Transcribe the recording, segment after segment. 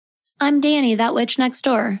I'm Danny, that witch next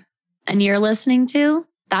door, and you're listening to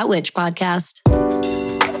That Witch Podcast.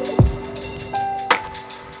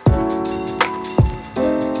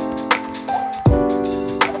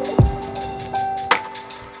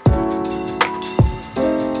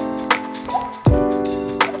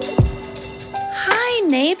 Hi,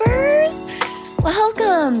 neighbors.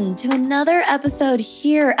 Welcome to another episode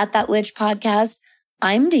here at That Witch Podcast.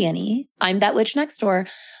 I'm Danny. I'm that witch next door.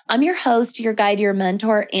 I'm your host, your guide, your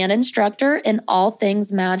mentor, and instructor in all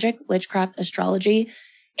things magic, witchcraft, astrology,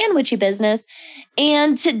 and witchy business.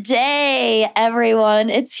 And today, everyone,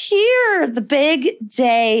 it's here. The big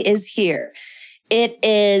day is here. It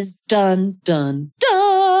is done. The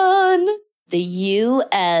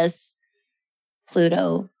U.S.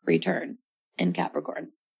 Pluto return in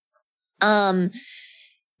Capricorn.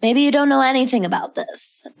 Maybe you don't know anything about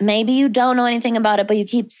this. Maybe you don't know anything about it, but you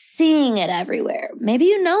keep seeing it everywhere. Maybe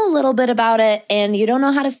you know a little bit about it and you don't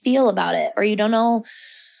know how to feel about it, or you don't know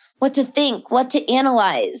what to think, what to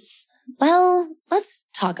analyze. Well, let's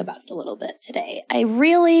talk about it a little bit today. I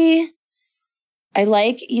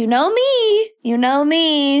like, you know me.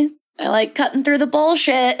 I like cutting through the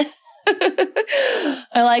bullshit.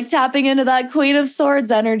 I like tapping into that Queen of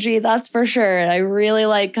Swords energy, that's for sure. I really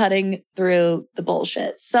like cutting through the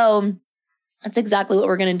bullshit. So that's exactly what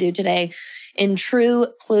we're going to do today. In true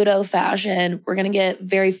Pluto fashion, we're going to get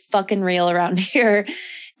very fucking real around here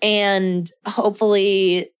and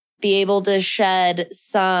hopefully be able to shed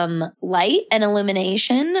some light and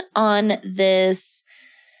illumination on this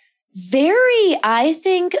very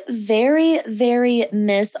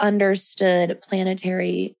misunderstood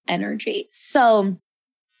planetary energy. So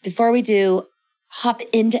before we do hop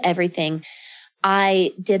into everything,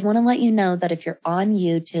 I did want to let you know that if you're on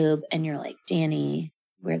YouTube and you're like, Danny,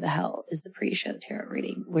 where the hell is the pre-show tarot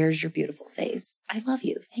reading? Where's your beautiful face? I love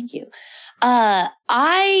you. Thank you.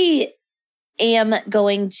 I am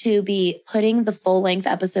going to be putting the full-length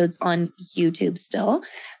episodes on YouTube still.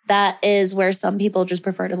 That is where some people just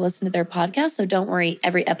prefer to listen to their podcast. So don't worry,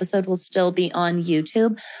 every episode will still be on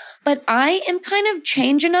YouTube. But I am kind of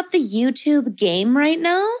changing up the YouTube game right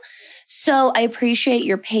now. So I appreciate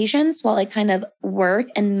your patience while I kind of work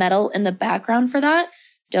and meddle in the background for that.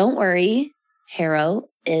 Don't worry, tarot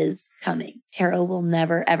is coming. Tarot will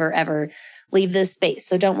never, ever leave this space.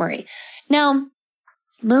 So don't worry. Now,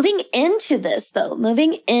 moving into this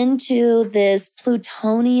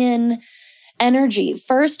Plutonian energy,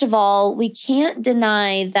 first of all, we can't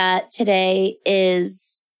deny that today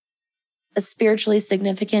is a spiritually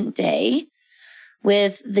significant day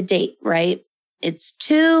with the date, right? It's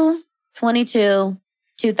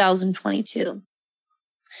 2/22/2022.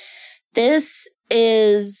 This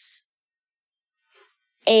is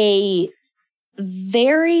a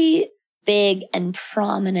very big and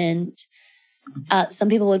prominent, some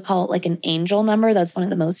people would call it like an angel number. That's one of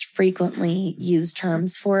the most frequently used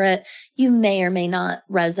terms for it. You may or may not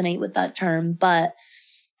resonate with that term, but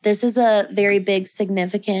this is a very big,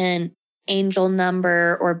 significant angel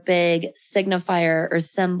number or big signifier or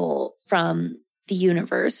symbol from the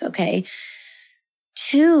universe, okay?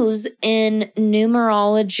 Twos in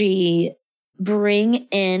numerology bring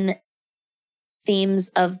in themes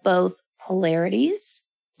of both polarities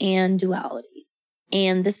and duality.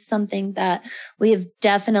 And this is something that we have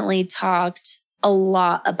definitely talked a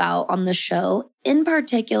lot about on the show, in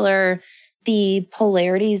particular, the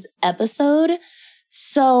polarities episode.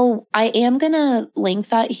 So I am going to link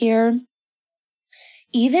that here.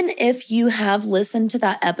 Even if you have listened to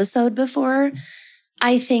that episode before,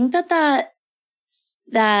 I think that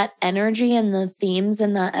energy and the themes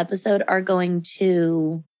in that episode are going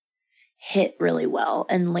to hit really well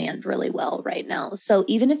and land really well right now. So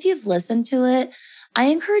even if you've listened to it, I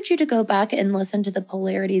encourage you to go back and listen to the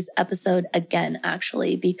polarities episode again,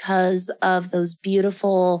 actually, because of those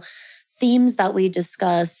beautiful themes that we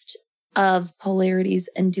discussed of polarities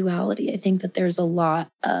and duality. I think that there's a lot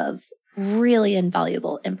of really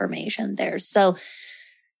invaluable information there. So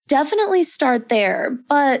definitely start there,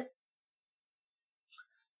 but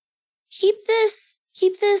keep this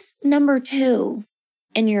number 2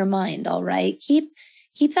 in your mind, all right? Keep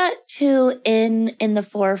that 2 in the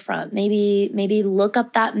forefront. Maybe look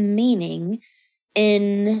up that meaning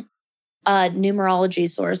in a numerology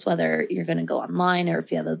source, whether you're going to go online or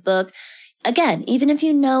if you have a book. Again, even if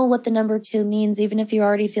you know what the number 2 means, even if you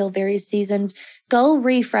already feel very seasoned, go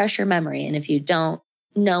refresh your memory. And if you don't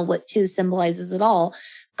know what 2 symbolizes at all,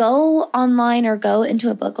 go online or go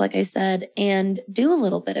into a book, like I said, and do a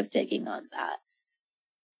little bit of digging on that.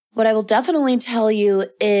 What I will definitely tell you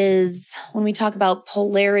is when we talk about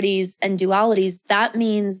polarities and dualities, that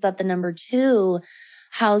means that the number 2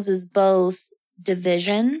 houses both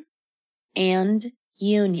division and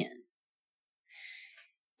union.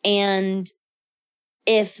 And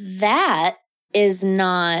if that is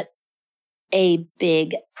not a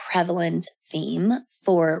big prevalent theme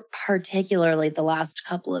for particularly the last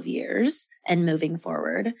couple of years and moving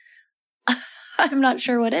forward, I'm not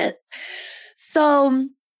sure what is. So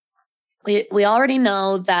we already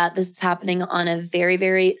know that this is happening on a very,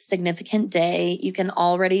 very significant day. You can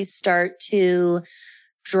already start to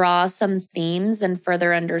draw some themes and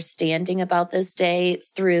further understanding about this day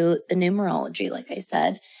through the numerology, like I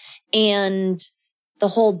said. And the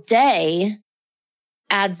whole day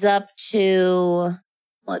adds up to,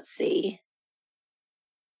 let's see,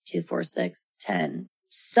 2, 4, 6, 10.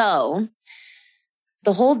 So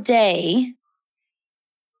the whole day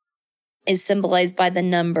is symbolized by the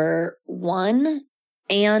number 1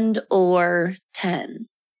 and or 10,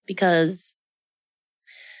 because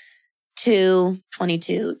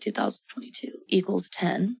 2022 equals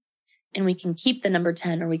 10. And we can keep the number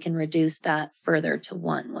 10, or we can reduce that further to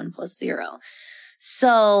 1 plus 0.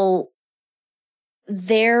 So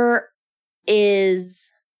there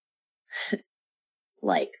is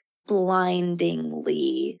like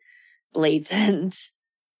blindingly blatant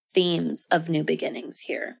themes of new beginnings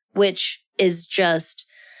here, which is just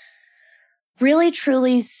really,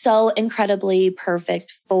 truly so incredibly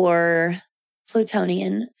perfect for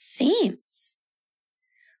Plutonian themes.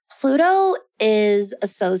 Pluto is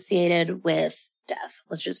associated with death.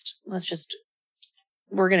 We're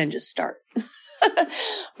going to just start.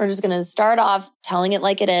 We're just going to start off telling it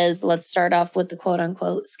like it is. Let's start off with the quote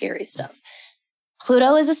unquote scary stuff.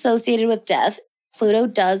 Pluto is associated with death. Pluto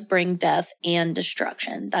does bring death and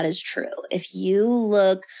destruction. That is true. If you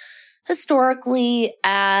look historically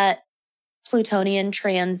at Plutonian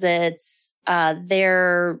transits,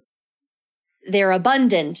 they're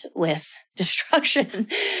abundant with destruction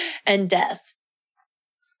and death.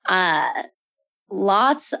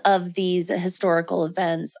 Lots of these historical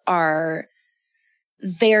events are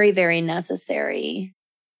very, very necessary.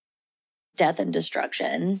 Death and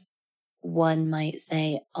destruction. One might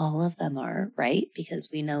say all of them are, right? Because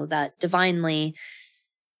we know that divinely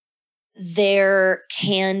there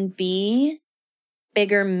can be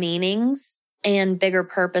bigger meanings and bigger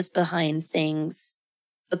purpose behind things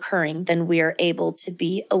occurring than we are able to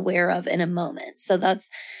be aware of in a moment. So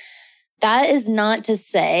that is not to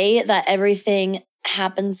say that everything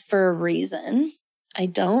happens for a reason. I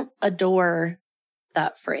don't adore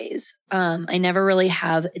that phrase. I never really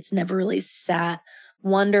have. It's never really sat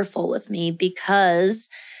wonderful with me, because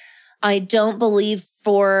I don't believe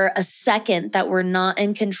for a second that we're not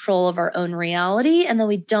in control of our own reality and that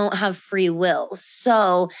we don't have free will.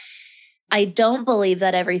 So I don't believe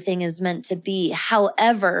that everything is meant to be.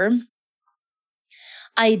 However,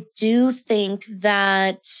 I do think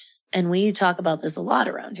that, and we talk about this a lot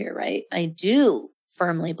around here, right? I do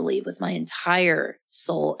firmly believe with my entire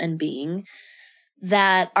soul and being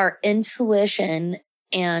that our intuition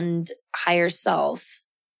and higher self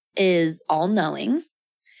is all knowing,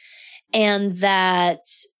 and that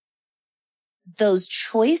those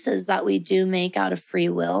choices that we do make out of free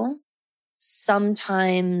will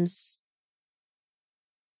sometimes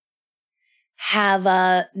have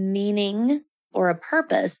a meaning or a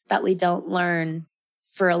purpose that we don't learn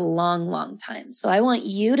for a long, long time. So I want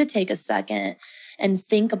you to take a second and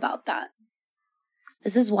think about that.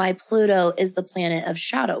 This is why Pluto is the planet of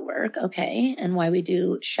shadow work, okay? And why we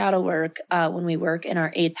do shadow work when we work in our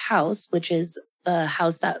 8th house, which is the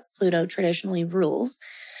house that Pluto traditionally rules.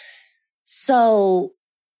 So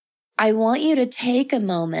I want you to take a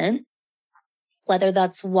moment, whether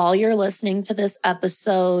that's while you're listening to this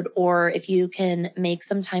episode, or if you can make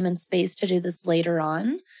some time and space to do this later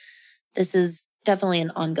on. This is definitely an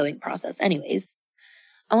ongoing process. Anyways,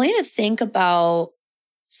 I want you to think about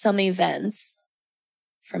some events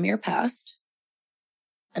from your past.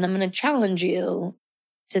 And I'm going to challenge you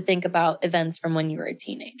to think about events from when you were a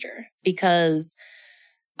teenager, because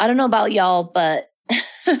I don't know about y'all, but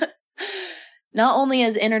not only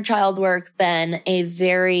has inner child work been a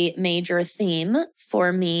very major theme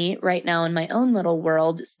for me right now in my own little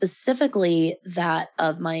world, specifically that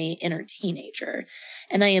of my inner teenager.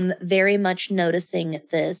 And I am very much noticing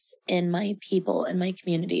this in my people and my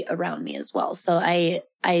community around me as well. So I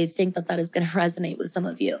think that is going to resonate with some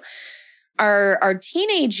of you. Our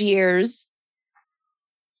teenage years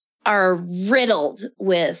are riddled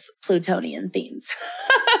with Plutonian themes.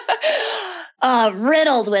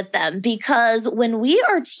 Riddled with them, because when we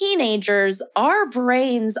are teenagers, our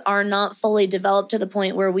brains are not fully developed to the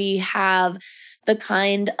point where we have the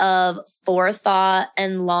kind of forethought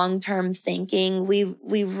and long-term thinking.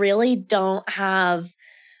 We really don't have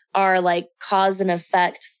our like cause and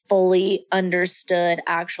effect fully understood,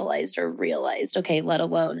 actualized, or realized, okay, let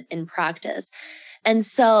alone in practice. And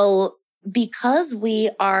so because we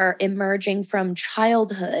are emerging from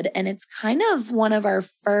childhood, and it's kind of one of our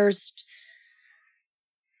first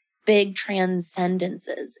big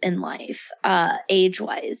transcendences in life,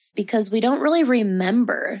 age-wise, because we don't really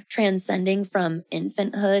remember transcending from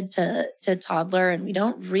infanthood to toddler, and we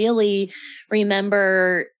don't really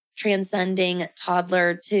remember transcending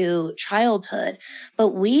toddler to childhood. But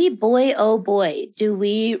we, boy, oh boy, do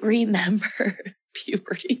we remember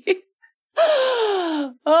puberty.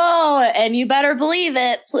 Oh, and you better believe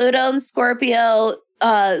it. Pluto and Scorpio,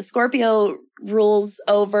 Scorpio rules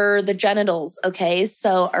over the genitals. Okay.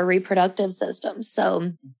 So our reproductive system.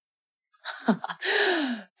 So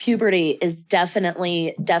puberty is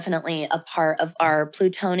definitely a part of our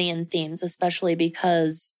Plutonian themes, especially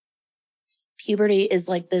because puberty is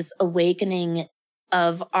like this awakening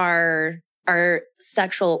of our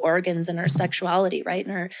sexual organs and our sexuality, right?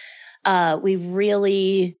 And we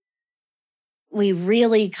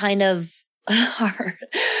really kind of are.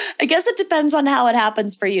 I guess it depends on how it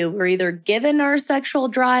happens for you. We're either given our sexual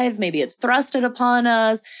drive, maybe it's thrusted upon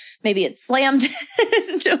us, maybe it's slammed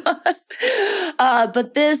into us.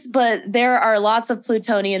 But there are lots of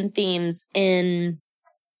Plutonian themes in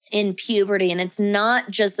puberty, and it's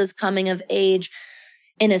not just this coming of age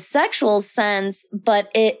in a sexual sense,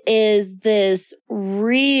 but it is this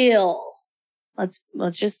real,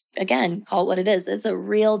 let's just again call it what it is. It's a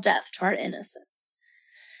real death to our innocence.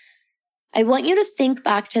 I want you to think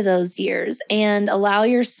back to those years and allow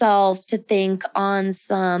yourself to think on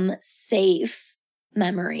some safe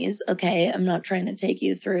memories. Okay. I'm not trying to take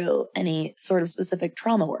you through any sort of specific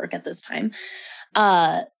trauma work at this time.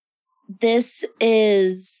 This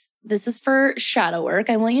is for shadow work.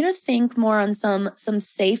 I want you to think more on some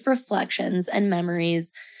safe reflections and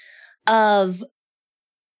memories of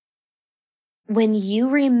when you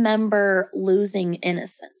remember losing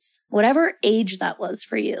innocence, whatever age that was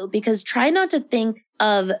for you, because try not to think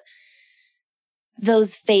of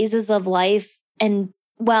those phases of life and,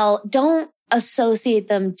 well, don't associate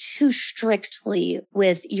them too strictly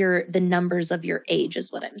with the numbers of your age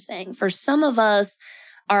is what I'm saying. For some of us,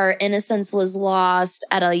 our innocence was lost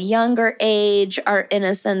at a younger age. Our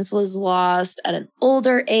innocence was lost at an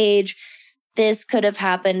older age. This could have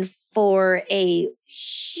happened for a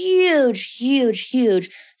huge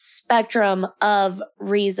spectrum of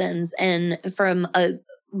reasons and from a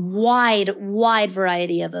wide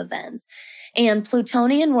variety of events. And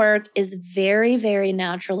Plutonian work is very, very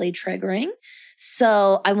naturally triggering.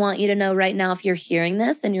 So I want you to know right now, if you're hearing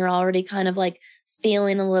this and you're already kind of like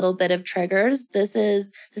feeling a little bit of triggers, this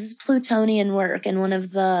is Plutonian work. And one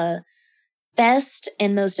of the best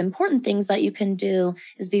and most important things that you can do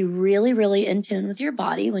is be really, really in tune with your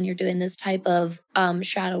body when you're doing this type of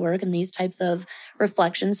shadow work and these types of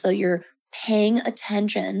reflections. So you're paying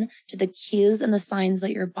attention to the cues and the signs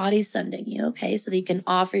that your body's sending you, okay? So that you can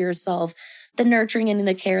offer yourself the nurturing and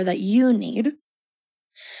the care that you need.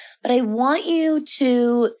 But I want you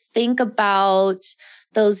to think about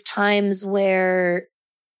those times where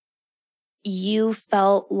you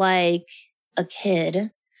felt like a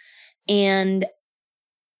kid and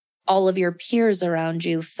all of your peers around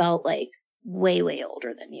you felt like way, way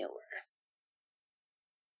older than you were.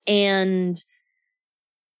 And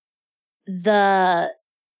the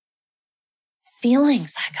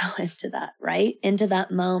feelings that go into that, right? Into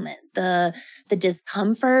that moment, the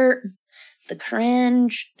discomfort, the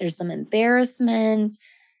cringe, there's some embarrassment,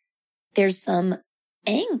 there's some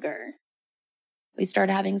anger. We start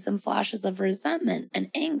having some flashes of resentment and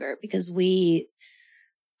anger because we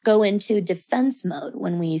go into defense mode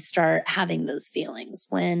when we start having those feelings,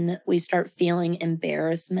 when we start feeling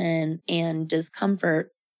embarrassment and discomfort.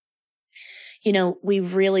 You know, we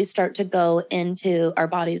really start to go into our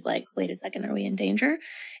bodies like, wait a second, are we in danger?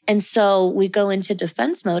 And so we go into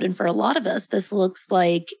defense mode. And for a lot of us, this looks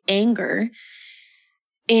like anger.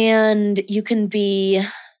 And you can be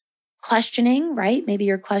questioning, right? Maybe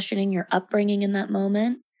you're questioning your upbringing in that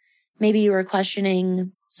moment. Maybe you were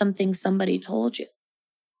questioning something somebody told you.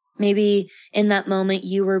 Maybe in that moment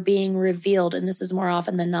you were being revealed, and this is more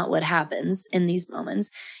often than not what happens in these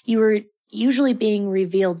moments. You were usually being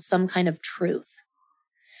revealed some kind of truth.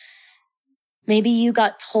 Maybe you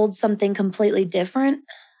got told something completely different,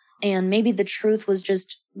 and maybe the truth was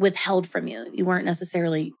just withheld from you. You weren't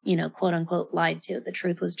necessarily, quote unquote, lied to. The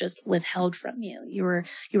truth was just withheld from you. You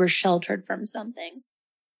were sheltered from something.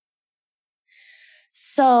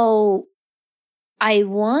 So I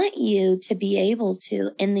want you to be able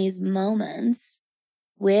to, in these moments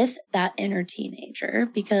with that inner teenager,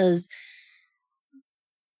 because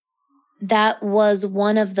that was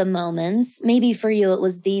one of the moments. Maybe for you, it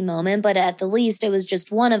was the moment, but at the least, it was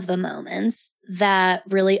just one of the moments that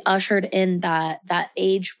really ushered in that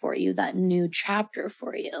age for you, that new chapter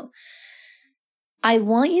for you. I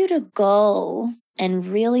want you to go and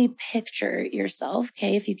really picture yourself,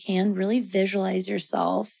 okay? If you can, really visualize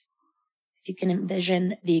yourself. If you can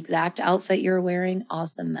envision the exact outfit you're wearing,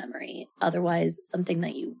 awesome memory. Otherwise, something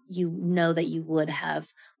that you know that you would have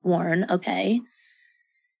worn, okay?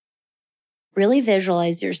 Really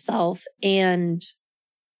visualize yourself and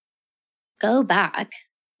go back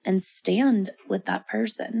and stand with that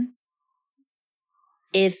person.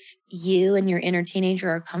 If you and your inner teenager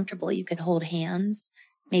are comfortable, you could hold hands.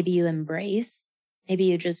 Maybe you embrace. Maybe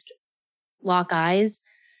you just lock eyes.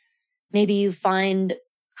 Maybe you find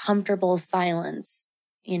comfortable silence,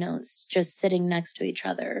 it's just sitting next to each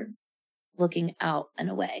other, looking out and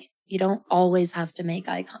away. You don't always have to make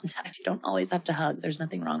eye contact. You don't always have to hug. There's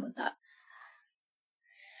nothing wrong with that.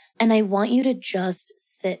 And I want you to just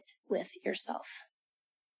sit with yourself.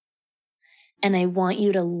 And I want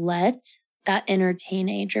you to let that inner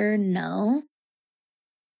teenager know,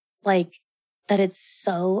 that it's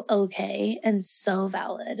so okay and so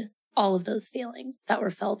valid, all of those feelings that were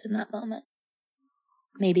felt in that moment.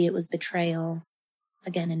 Maybe it was betrayal,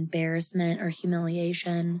 again, embarrassment or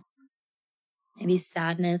humiliation, maybe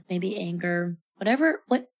sadness, maybe anger, whatever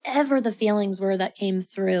the feelings were that came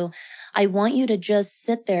through. I want you to just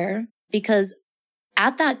sit there because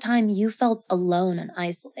at that time you felt alone and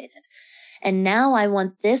isolated. And now I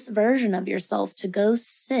want this version of yourself to go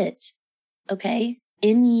sit, okay,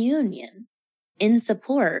 in union, in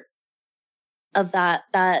support of that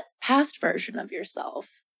past version of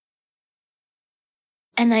yourself.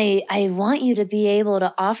 And I want you to be able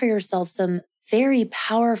to offer yourself some very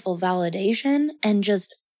powerful validation and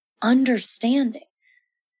just understanding.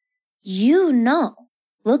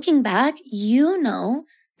 Looking back,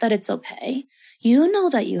 that it's okay.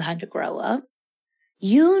 That you had to grow up.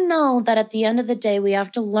 That at the end of the day, we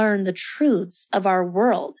have to learn the truths of our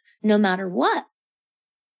world, no matter what.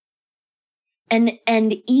 And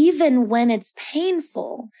even when it's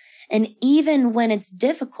painful and even when it's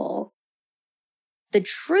difficult, the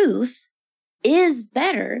truth is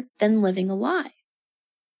better than living a lie.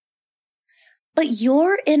 But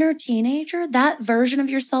your inner teenager, that version of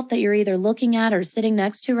yourself that you're either looking at or sitting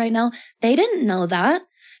next to right now, they didn't know that.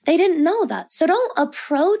 They didn't know that. So don't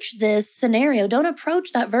approach this scenario. Don't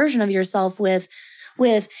approach that version of yourself with,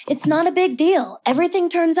 it's not a big deal. Everything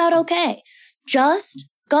turns out okay. Just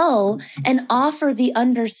go and offer the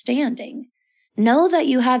understanding. Know that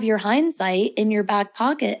you have your hindsight in your back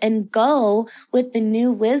pocket and go with the new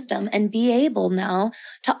wisdom and be able now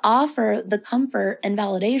to offer the comfort and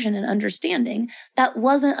validation and understanding that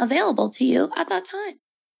wasn't available to you at that time.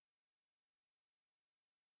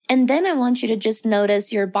 And then I want you to just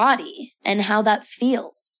notice your body and how that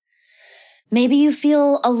feels. Maybe you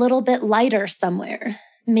feel a little bit lighter somewhere.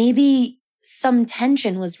 Maybe some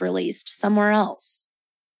tension was released somewhere else.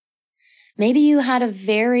 Maybe you had a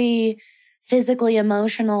very physically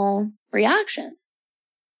emotional reaction.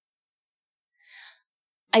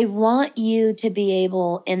 I want you to be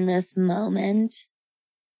able in this moment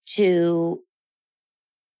to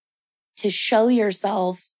show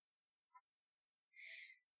yourself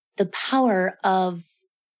the power of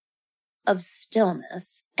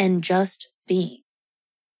stillness and just being.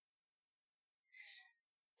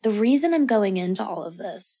 The reason I'm going into all of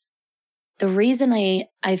this, the reason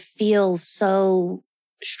I feel so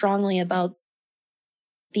strongly about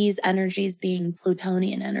these energies being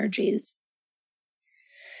Plutonian energies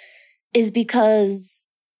is because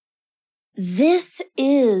this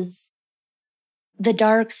is the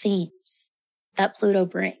dark themes that Pluto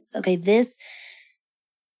brings. Okay, this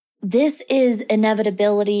is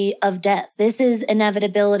inevitability of death. This is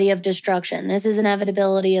inevitability of destruction. This is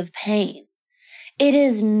inevitability of pain. It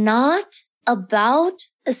is not about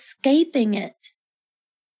escaping it.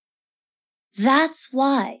 That's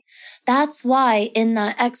why in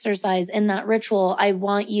that exercise, in that ritual, I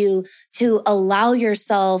want you to allow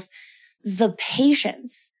yourself the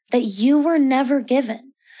patience that you were never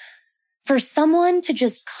given. For someone to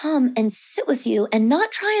just come and sit with you and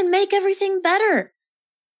not try and make everything better.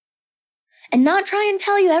 And not try and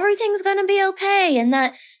tell you everything's going to be okay and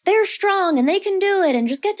that they're strong and they can do it and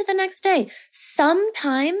just get to the next day.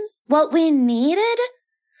 Sometimes what we needed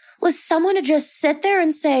was someone to just sit there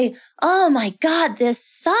and say, oh my God, this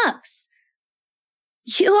sucks.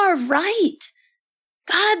 You are right.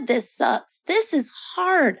 God, this sucks. This is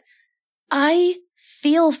hard. I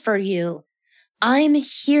feel for you. I'm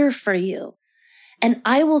here for you. And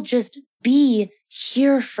I will just be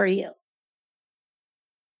here for you.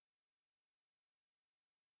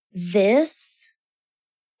 This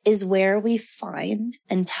is where we find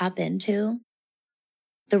and tap into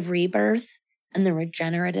the rebirth and the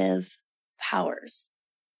regenerative powers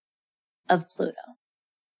of Pluto.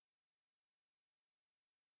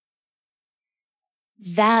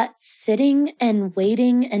 That sitting and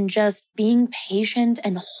waiting and just being patient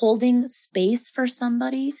and holding space for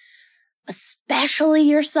somebody, especially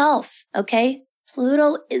yourself, okay?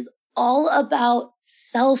 Pluto is all about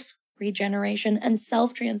self-regeneration and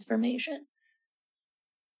self-transformation.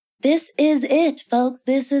 This is it, folks.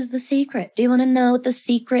 This is the secret. Do you want to know what the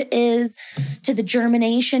secret is to the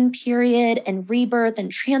germination period and rebirth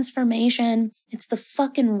and transformation? It's the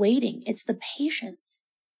fucking waiting. It's the patience.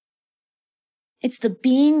 It's the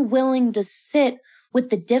being willing to sit with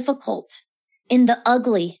the difficult, in the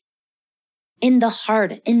ugly, in the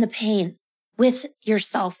hard, in the pain, with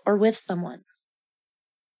yourself or with someone.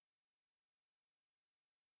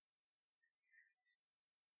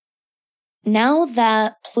 Now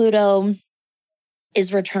that Pluto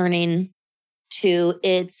is returning to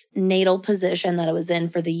its natal position that it was in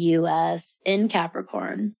for the US in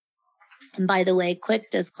Capricorn, and by the way, quick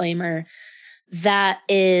disclaimer, that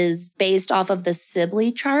is based off of the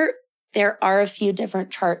Sibley chart. There are a few different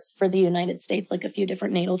charts for the United States, like a few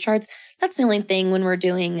different natal charts. That's the only thing when we're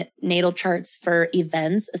doing natal charts for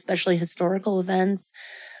events, especially historical events.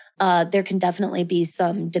 There can definitely be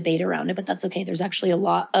some debate around it, but that's okay. There's actually a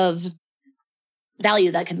lot of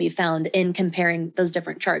value that can be found in comparing those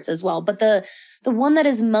different charts as well. But the one that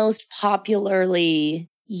is most popularly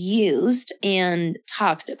used and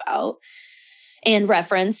talked about and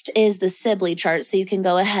referenced is the Sibley chart. So you can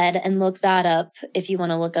go ahead and look that up if you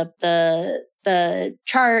want to look up the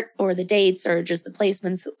chart or the dates or just the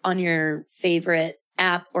placements on your favorite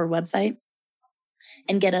app or website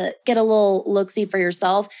and get a little look-see for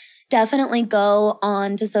yourself. Definitely go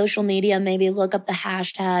on to social media, maybe look up the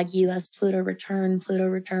hashtag US Pluto return,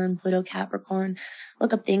 Pluto Capricorn.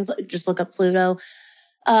 Look up things, just look up Pluto.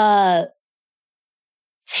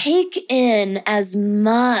 Take in as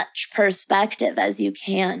much perspective as you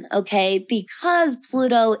can, okay? Because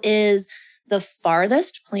Pluto is the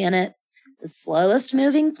farthest planet, the slowest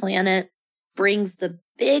moving planet, brings the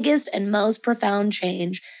biggest and most profound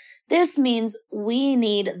change. This means we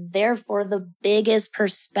need, therefore, the biggest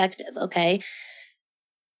perspective, okay?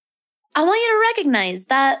 I want you to recognize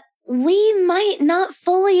that we might not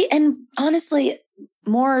fully, and honestly,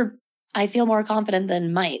 I feel more confident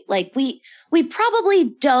than might. Like we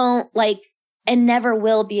probably don't and never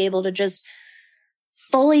will be able to just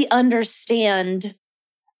fully understand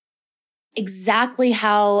exactly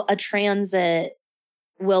how a transit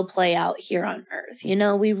will play out here on Earth. You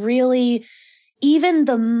know, we really, even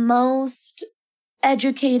the most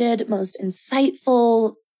educated, most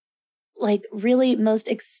insightful, really most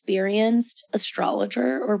experienced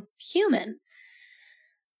astrologer or human,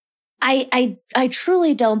 I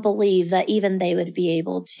truly don't believe that even they would be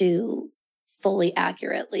able to fully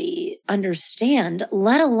accurately understand,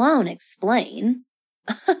 let alone explain,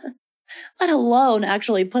 let alone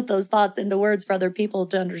actually put those thoughts into words for other people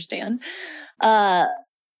to understand,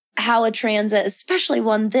 how a transit, especially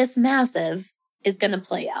one this massive, is going to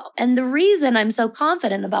play out. And the reason I'm so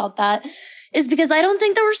confident about that is because I don't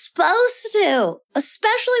think they were supposed to,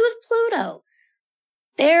 especially with Pluto.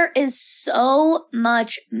 There is so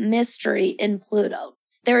much mystery in Pluto.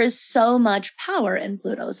 There is so much power in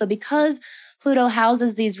Pluto. So because Pluto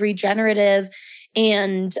houses these regenerative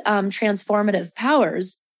and transformative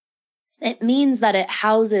powers, it means that it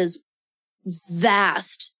houses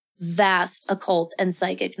vast occult and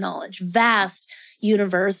psychic knowledge, vast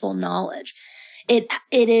universal knowledge. It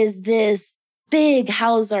is this big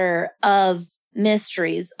houser of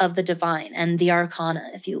mysteries of the divine and the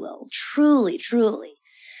arcana, if you will. Truly, truly.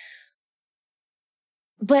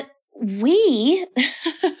 But we're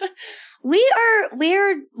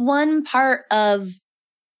one part of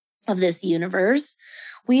this universe.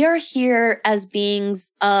 We are here as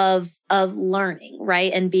beings of learning,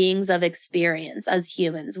 right? And beings of experience as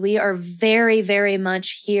humans. We are very, very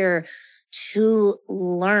much here to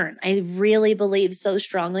learn. I really believe so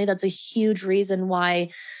strongly that's a huge reason why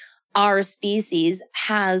our species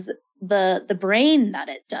has the brain that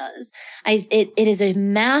it does. It is a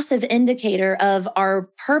massive indicator of our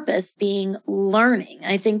purpose being learning.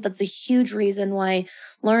 I think that's a huge reason why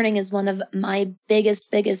learning is one of my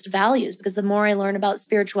biggest values, because the more I learn about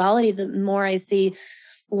spirituality, the more I see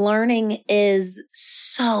learning is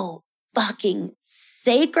so fucking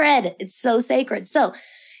sacred. It's so sacred. So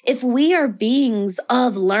if we are beings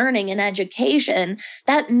of learning and education,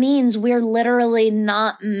 that means we're literally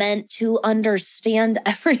not meant to understand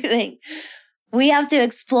everything. We have to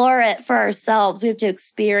explore it for ourselves. We have to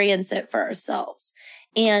experience it for ourselves.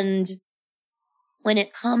 And when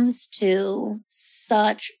it comes to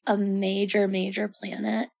such a major, major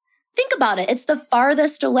planet, think about it. It's the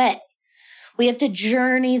farthest away. We have to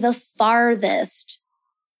journey the farthest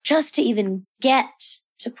just to even get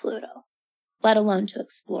to Pluto, let alone to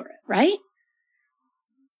explore it, right?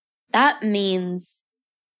 That means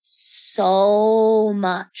so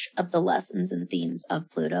much of the lessons and themes of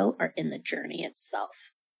Pluto are in the journey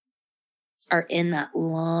itself, are in that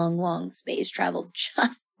long, long space travel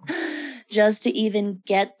just to even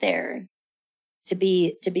get there, to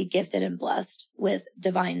be gifted and blessed with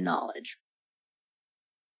divine knowledge.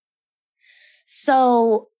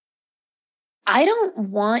 So I don't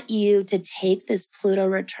want you to take this Pluto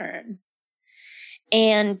return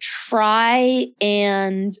and try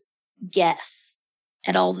and guess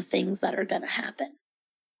at all the things that are going to happen.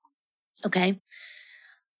 Okay?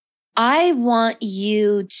 I want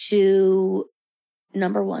you to,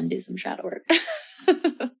 number one, do some shadow work.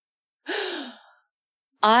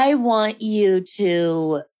 I want you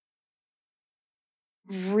to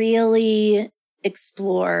really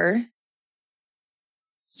explore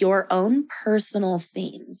your own personal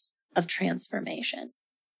themes of transformation.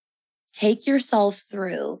 Take yourself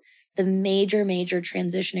through the major, major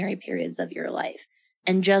transitionary periods of your life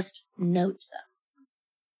and just note them.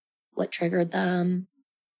 What triggered them?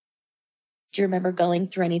 Do you remember going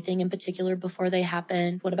through anything in particular before they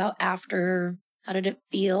happened? What about after? How did it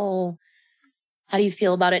feel? How do you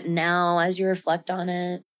feel about it now as you reflect on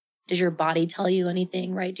it? Does your body tell you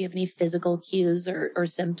anything, right? Do you have any physical cues or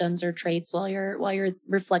symptoms or traits while you're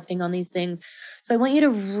reflecting on these things? So I want you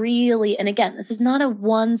to really, and again, this is not a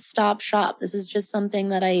one-stop shop. This is just something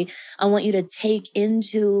that I want you to take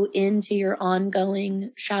into your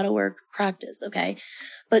ongoing shadow work practice, okay?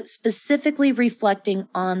 But specifically reflecting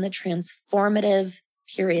on the transformative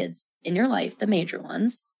periods in your life, the major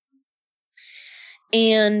ones,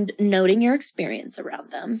 and noting your experience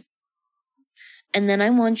around them. And then I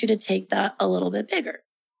want you to take that a little bit bigger,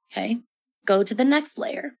 okay? Go to the next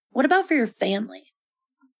layer. What about for your family?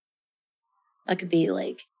 That could be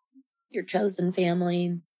like your chosen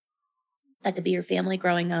family. That could be your family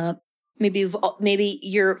growing up. Maybe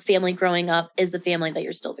your family growing up is the family that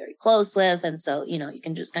you're still very close with. And so, you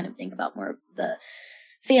can just kind of think about more of the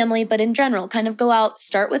family. But in general, kind of go out,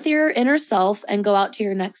 start with your inner self and go out to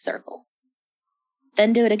your next circle.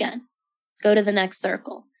 Then do it again. Go to the next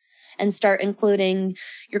circle. And start including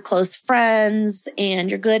your close friends and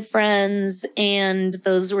your good friends and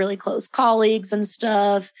those really close colleagues and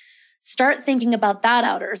stuff. Start thinking about that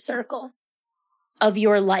outer circle of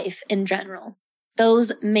your life in general,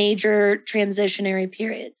 those major transitionary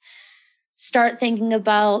periods. Start thinking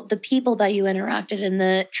about the people that you interacted in,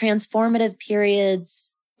 the transformative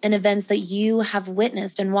periods and events that you have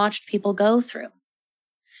witnessed and watched people go through.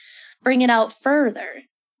 Bring it out further.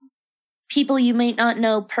 People you may not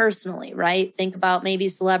know personally, right? Think about maybe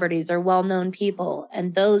celebrities or well-known people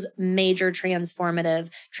and those major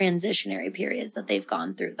transformative transitionary periods that they've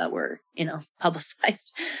gone through that were,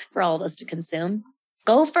 publicized for all of us to consume.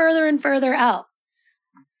 Go further and further out.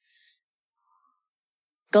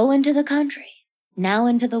 Go into the country, now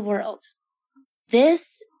into the world.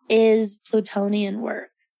 This is Plutonian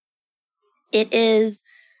work. It is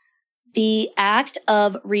the act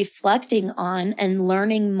of reflecting on and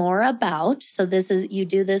learning more about. So you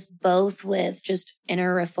do this both with just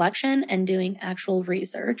inner reflection and doing actual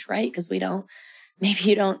research, right? Because maybe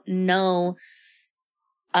you don't know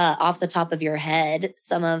off the top of your head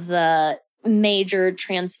some of the major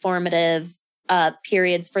transformative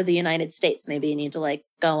periods for the United States. Maybe you need to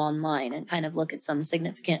go online and kind of look at some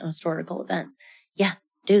significant historical events. Yeah,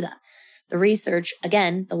 do that. The research,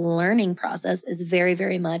 again, the learning process is very,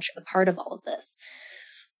 very much a part of all of this.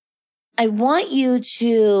 I want you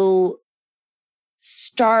to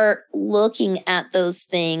start looking at those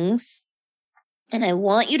things, and I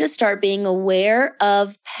want you to start being aware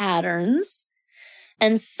of patterns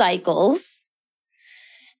and cycles.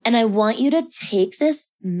 And I want you to take this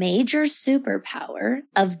major superpower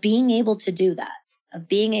of being able to do that.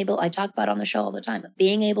 I talk about on the show all the time, of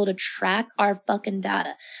being able to track our fucking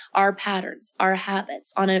data, our patterns, our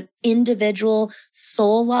habits on an individual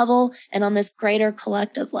soul level and on this greater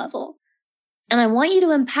collective level. And I want you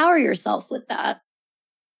to empower yourself with that,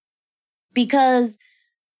 because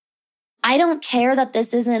I don't care that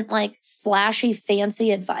this isn't flashy,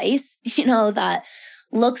 fancy advice, that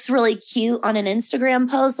looks really cute on an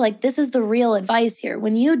Instagram post. This is the real advice here.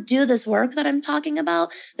 When you do this work that I'm talking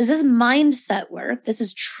about, this is mindset work. This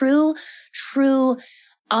is true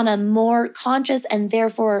on a more conscious and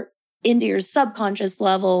therefore into your subconscious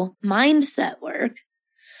level mindset work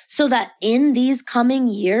so that in these coming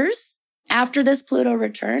years, after this Pluto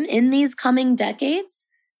return, in these coming decades,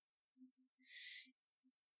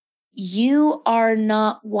 you are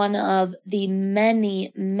not one of the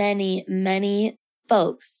many, many, many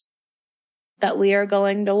folks that we are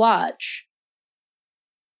going to watch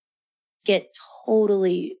get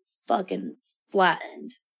totally fucking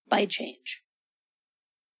flattened by change.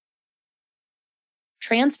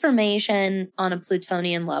 Transformation on a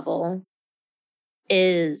Plutonian level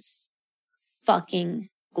is fucking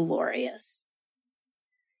glorious.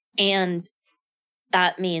 And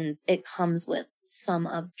that means it comes with some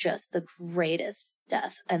of just the greatest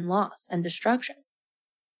death and loss and destruction.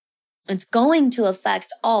 It's going to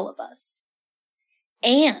affect all of us.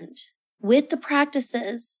 And with the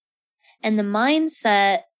practices and the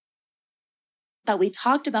mindset that we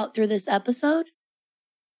talked about through this episode,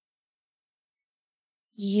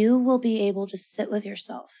 you will be able to sit with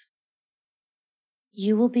yourself.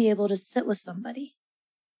 You will be able to sit with somebody.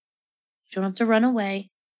 You don't have to run away.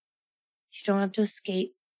 You don't have to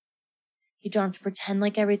escape. You don't have to pretend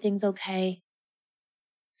like everything's okay.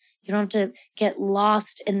 You don't have to get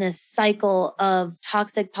lost in this cycle of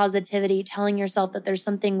toxic positivity, telling yourself that there's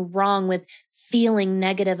something wrong with feeling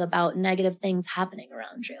negative about negative things happening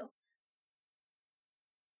around you.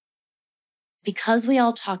 Because we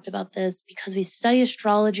all talked about this, because we study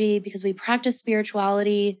astrology, because we practice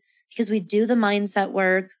spirituality, because we do the mindset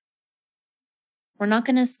work, we're not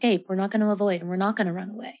going to escape. We're not going to avoid, and we're not going to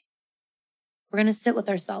run away. We're going to sit with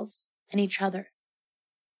ourselves and each other.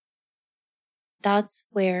 That's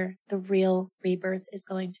where the real rebirth is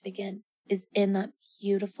going to begin, is in that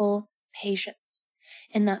beautiful patience,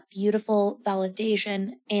 in that beautiful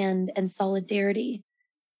validation and solidarity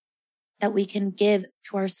that we can give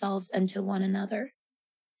to ourselves and to one another.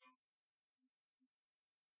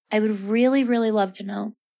 I would really, really love to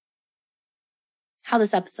know how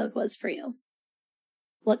this episode was for you,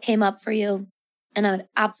 what came up for you, and I would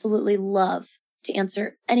absolutely love to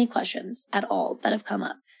answer any questions at all that have come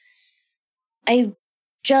up. I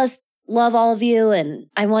just love all of you, and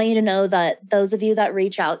I want you to know that those of you that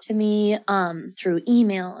reach out to me through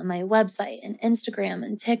email and my website and Instagram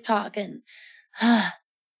and TikTok, and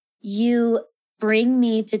you bring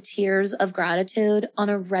me to tears of gratitude on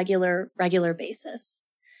a regular basis.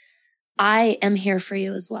 I am here for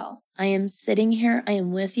you as well. I am sitting here. I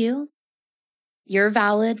am with you. You're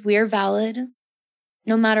valid. We're valid.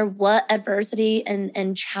 No matter what adversity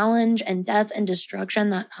and challenge and death and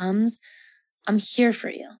destruction that comes, I'm here for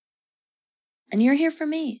you. And you're here for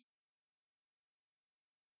me.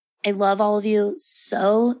 I love all of you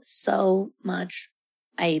so, so much.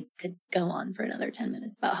 I could go on for another 10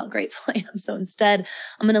 minutes about how grateful I am. So instead,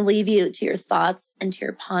 I'm going to leave you to your thoughts and to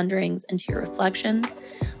your ponderings and to your reflections.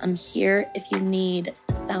 I'm here if you need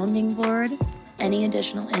a sounding board, any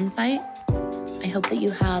additional insight. I hope that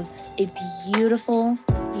you have a beautiful,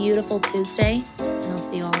 beautiful Tuesday, and I'll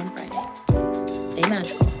see you all on Friday. Stay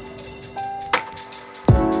magical.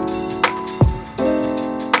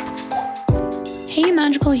 Hey,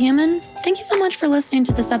 magical human. Thank you so much for listening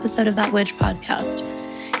to this episode of That Witch Podcast.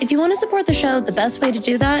 If you want to support the show, the best way to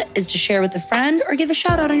do that is to share with a friend or give a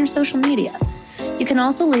shout out on your social media. You can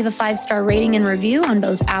also leave a 5-star rating and review on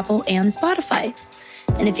both Apple and Spotify.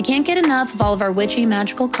 And if you can't get enough of all of our witchy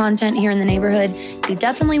magical content here in the neighborhood, you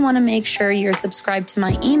definitely want to make sure you're subscribed to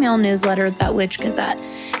my email newsletter, That Witch Gazette.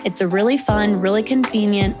 It's a really fun, really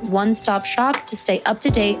convenient, one-stop shop to stay up to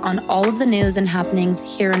date on all of the news and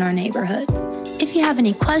happenings here in our neighborhood. If you have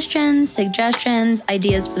any questions, suggestions,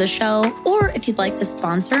 ideas for the show, or if you'd like to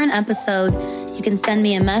sponsor an episode, you can send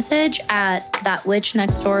me a message at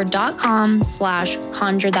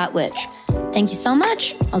thatwitchnextdoor.com/conjurethatwitch. Thank you so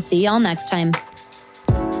much. I'll see y'all next time.